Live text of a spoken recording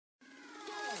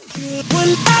What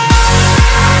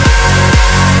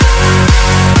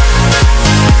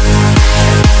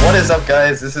is up,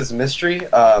 guys? This is Mystery,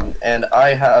 and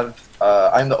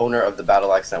I'm the owner of the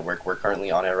Battleaxe Network. We're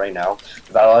currently on it right now.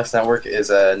 The Battleaxe Network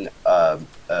is a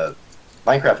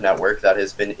Minecraft network that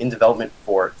has been in development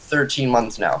for 13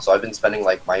 months now. So I've been spending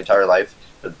like my entire life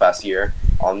for the past year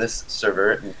on this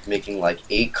server making like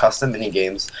 8 custom mini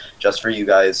games just for you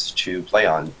guys to play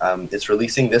on. It's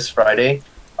releasing this Friday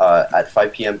at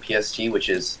 5 p.m. PST,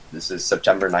 this is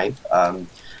September 9th.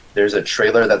 There's a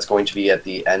trailer that's going to be at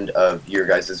the end of your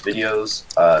guys' videos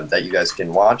that you guys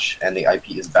can watch, and the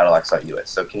IP is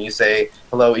battleaxe.us. So can you say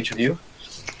hello, each of you?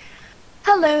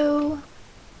 Hello.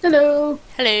 Hello.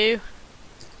 Hello.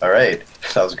 Alright,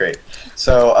 that was great.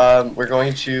 So we're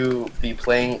going to be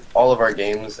playing all of our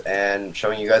games and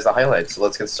showing you guys the highlights. So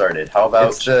let's get started. How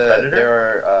about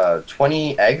there are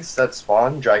 20 eggs that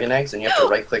spawn, dragon eggs, and you have to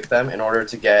right-click them in order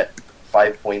to get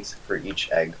 5 points for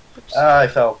each egg. I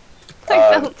fell.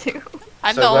 I fell too.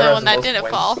 I'm the only one that didn't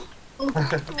fall.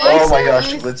 Oh my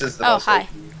gosh, Liz is the most. Hi.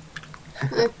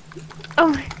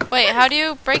 Oh, wait, how do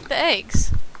you break the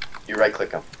eggs? You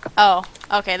right-click them. Oh,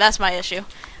 okay, that's my issue.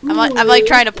 I'm like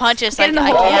trying to punch it, like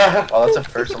I can't. Oh, that's a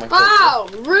first one. Wow,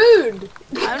 rude!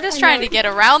 I'm just trying to get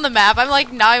around the map. I'm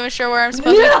like not even sure where I'm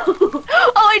supposed to. Oh,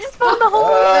 I just found the hole.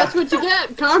 That's what you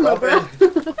get, karma, bro.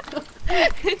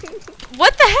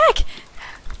 What the heck?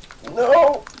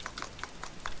 No.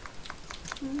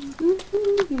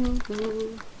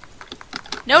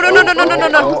 No.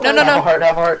 Have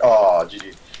a heart. Oh,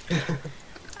 GG.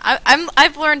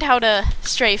 I've learned how to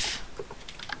strafe.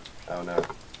 Oh no.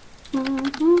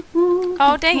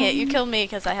 Oh dang it! You killed me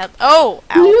because I had. Oh,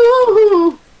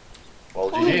 ow.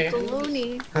 Well,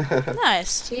 GG.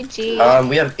 Nice. GG.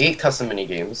 We have 8 custom mini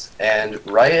games, and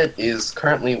Riot is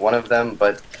currently one of them.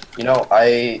 But you know,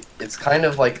 it's kind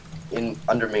of like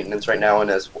under maintenance right now,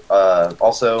 and as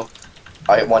also.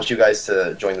 I want you guys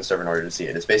to join the server in order to see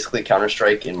it. It's basically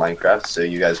Counter-Strike in Minecraft, so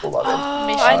you guys will love it.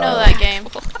 Oh, I know that game.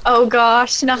 Oh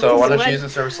gosh, no. So why don't you use the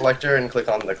server selector and click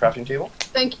on the crafting table?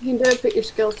 Think you can do it, put your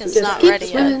skills. It's Just not keep ready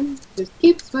swimming. Yet. Just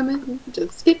keep swimming.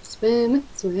 Just keep swimming.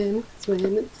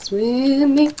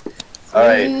 Swimming.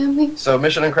 Alright, so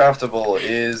Mission Uncraftable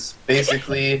is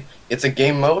basically, it's a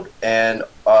game mode, and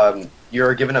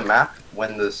you're given a map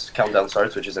when this countdown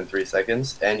starts, which is in 3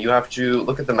 seconds, and you have to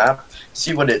look at the map,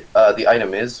 see what the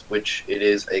item is, which it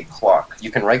is a clock.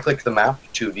 You can right-click the map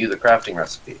to view the crafting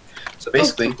recipe. So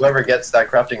basically, whoever gets that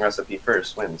crafting recipe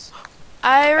first wins.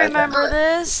 I remember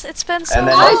this. It's been so long.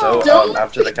 And then also,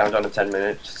 after the countdown of 10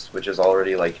 minutes, which is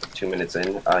already like 2 minutes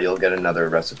in, you'll get another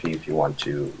recipe if you want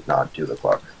to not do the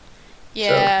clock.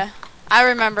 Yeah, so. I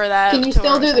remember that. Can you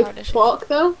still do the clock,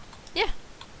 though? Yeah,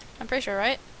 I'm pretty sure,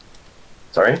 right?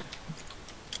 Sorry?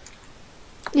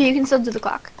 Yeah, you can still do the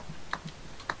clock.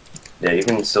 Yeah, you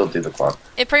can still do the clock.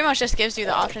 It pretty much just gives you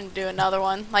the option to do another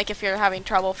one. Like if you're having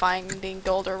trouble finding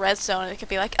gold or redstone, it could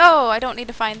be like, oh, I don't need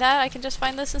to find that. I can just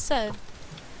find this instead.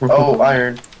 Oh,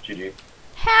 iron. GG.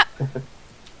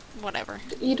 Whatever.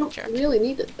 You don't really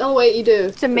need it. Oh wait, you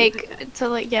do. To make,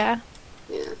 yeah.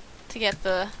 Yeah. To get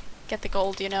the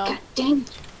gold, you know. God dang.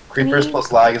 Creepers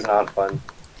plus lag is not fun.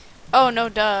 Oh no,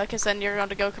 duh, because then you're going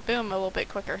to go kaboom a little bit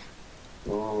quicker.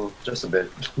 Just a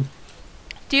bit.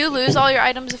 Do you lose all your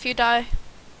items if you die?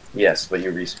 Yes, but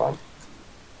you respawn.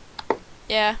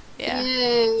 Yeah.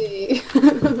 Yay.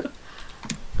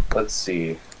 Let's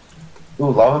see. Ooh,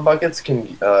 lava buckets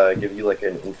can give you like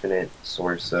an infinite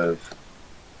source of.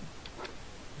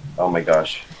 Oh my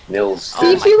gosh, Nils. So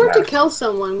if you were to kill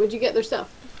someone, would you get their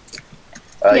stuff?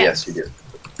 Yes, you do.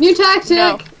 New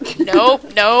tactic. No.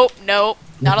 Nope. Nope.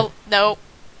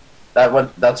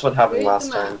 That's what happened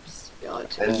last time.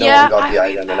 Gotcha. And no one got the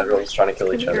item, and everyone's trying to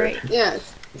kill each other. Yeah,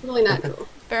 it's really natural.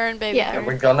 Burn, baby. Yeah. And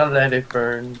we're gonna let it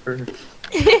burn.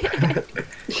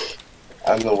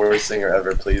 I'm the worst singer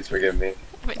ever. Please forgive me.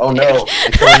 Oh no,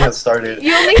 the killing has started.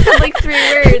 You only said like 3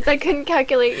 words. I couldn't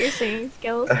calculate your singing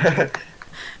skills.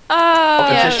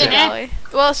 Yeah.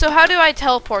 Well, so how do I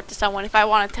teleport to someone if I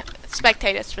want to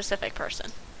spectate a specific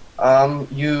person?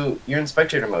 You're in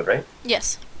spectator mode, right?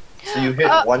 Yes. So you hit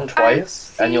 1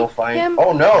 twice, and you'll find.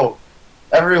 Oh no,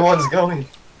 everyone's going.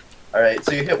 All right,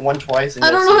 so you hit 1 twice, and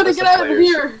I don't know how to get out of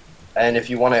here. And if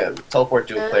you want to teleport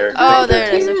to a player,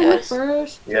 there it is.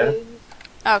 First, yeah.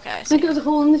 Okay. I think there's a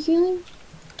hole in the ceiling.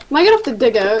 Am I gonna have to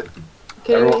dig out?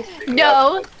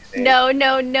 No. No.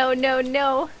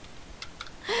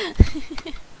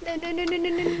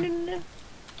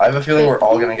 I have a feeling we're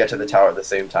all gonna get to the tower at the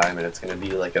same time, and it's gonna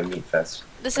be like a meat fest.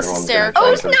 This is hysterical.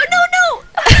 Oh no!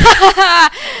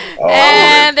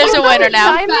 And there's a winner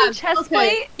now. Diamond chest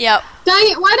plate. Yep.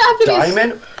 Dang it! Why'd I have to be?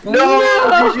 Diamond? No!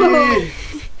 GG!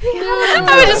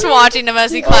 I was just watching him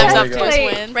as he climbs up to his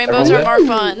win. Rainbows are more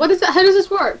fun. What is that? How does this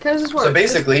work? How does this work? So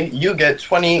basically, you get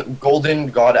 20 golden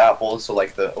god apples, so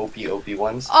like the OP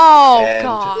ones. Oh And-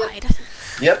 god.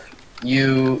 Yep.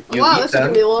 You wow, eat this is gonna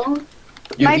them. be long.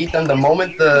 You My eat them the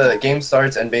moment the game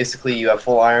starts, and basically you have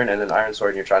full iron and an iron sword,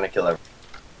 and you're trying to kill everyone.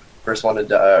 First one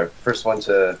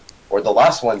to, or the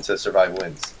last one to survive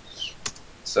wins.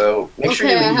 So make sure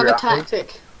you Okay, I eat have your a apples,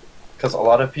 tactic. because a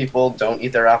lot of people don't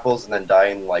eat their apples and then die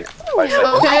in like 5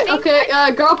 seconds. Okay,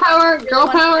 okay, girl power, girl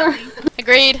power.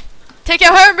 Agreed. Take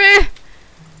out Herbie!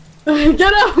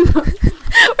 Get up!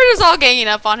 We're just all ganging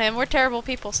up on him. We're terrible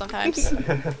people sometimes.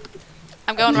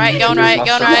 I'm going right, going right,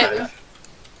 going right.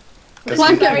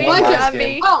 Blanket, Sorry, blanket.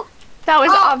 Abby. Oh, That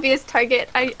was Oh. obvious target.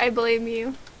 I blame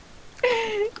you.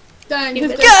 dang,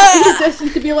 Give he's it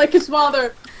destined to be like his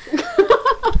father.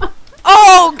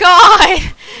 Oh god!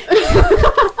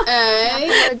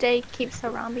 Hey. The day keeps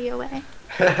Harambe away.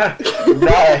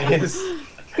 Nice.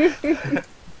 I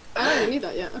don't even need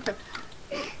that yet. Okay.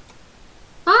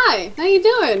 Hi, how you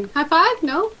doing? High five?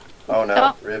 No? Oh no,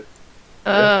 Oh. rip.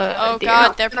 Oh dear.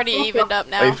 god, they're pretty evened up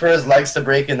now. Wait for his legs to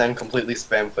break and then completely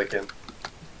spam click him.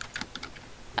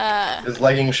 His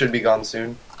leggings should be gone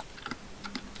soon.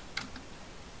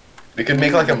 We could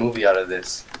make like a movie out of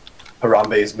this.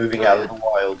 Harambe is moving out of the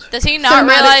wild. Does he not Cinematic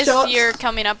realize shots. you're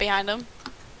coming up behind him?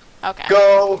 Okay.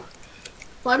 Go!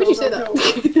 Why would you say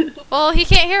that? Well, he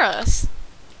can't hear us.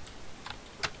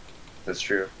 That's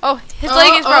true. Oh, his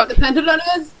leg is broke. The pendulum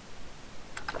is.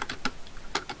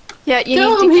 Yeah, you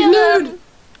Kill need him, to he's kill him. nude!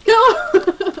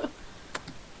 Kill him!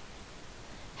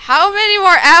 How many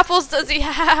more apples does he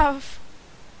have?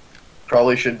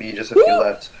 Probably should be just a few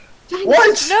left. Dang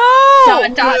What? No!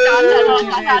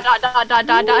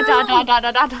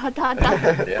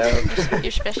 Yeah.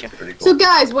 You're special. Pretty cool. So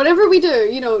guys, whatever we do,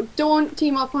 you know, don't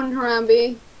team up on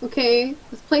Harambe, okay?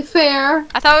 Let's play fair.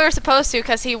 I thought we were supposed to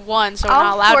because he won, so we're not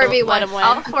I'll allowed to 4v1. let him win.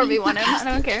 I'll 4v1 him. I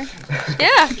don't care.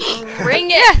 Yeah,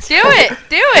 Bring it. yeah, do it,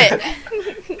 do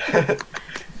it.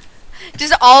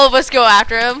 Just all of us go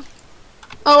after him.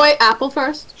 Oh wait, Apple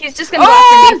first. He's just gonna go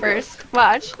after me first.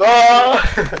 Watch. Oh!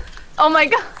 Oh my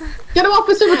god. Get him off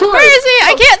the Silveratory! Where is he?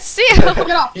 I can't see him.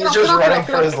 Get off, He's get off, just get off, running get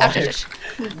for off, his get off.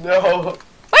 life. No.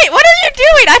 Wait, what are you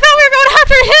doing? I thought we were going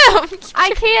after him. I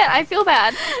can't. I feel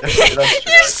bad.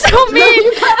 You're so No, mean.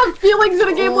 you can't have feelings in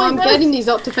a game Oh, like I'm this. getting these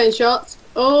up defense shots.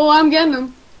 Oh, I'm getting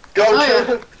them. Go, Oh, yeah.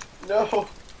 kill him. No.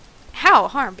 How,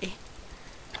 Harmby?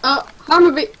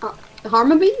 Harmaby.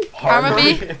 Harmaby?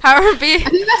 Harmby? I Harmby?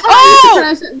 think that's how Oh! I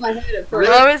pronounce it in my head at first.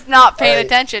 I was not paying Hey.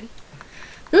 attention.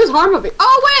 Who's Harmaby?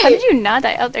 Oh, How wait! did you not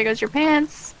die? Oh, there goes your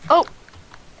pants. Oh.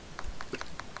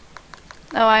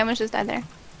 Oh, I almost just died there.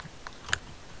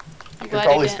 I'm You could glad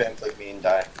probably you didn't. spam click me and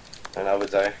die. And I would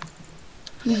die.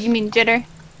 You mean jitter?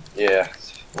 Yeah.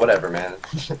 Whatever, man.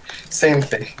 Same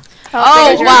thing. Oh,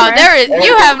 there goes your wow, armor. there is. Oh,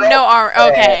 You have no. no armor.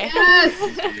 Okay. Yes!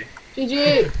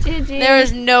 GG. GG. There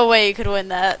is no way you could win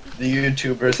that. The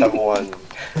YouTubers have won.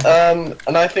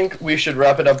 And I think we should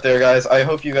wrap it up there, guys. I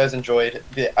hope you guys enjoyed.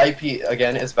 The IP,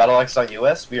 again, is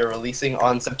battleaxe.us. We are releasing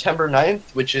on September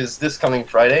 9th, which is this coming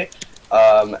Friday.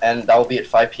 And that will be at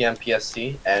 5 p.m. PST,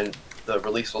 and the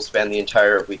release will span the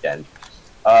entire weekend.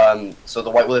 So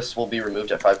the whitelist will be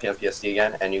removed at 5 p.m. PST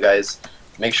again, and you guys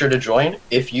make sure to join.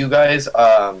 If you guys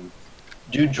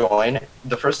do join,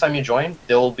 the first time you join,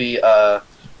 there will be a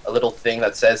little thing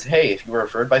that says, hey, if you were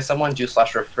referred by someone,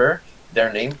 do/refer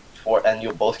their name and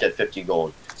you'll both get 50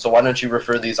 gold. So why don't you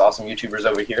refer these awesome YouTubers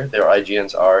over here? Their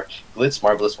IGNs are Glitz,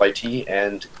 Marvelous YT,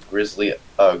 and Grizzly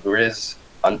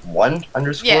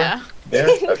Grizz1_. Yeah. There?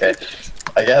 Okay.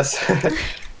 I guess.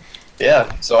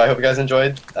 Yeah, so I hope you guys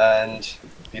enjoyed, and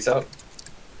peace out.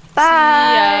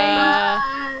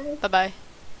 Bye. Bye-bye.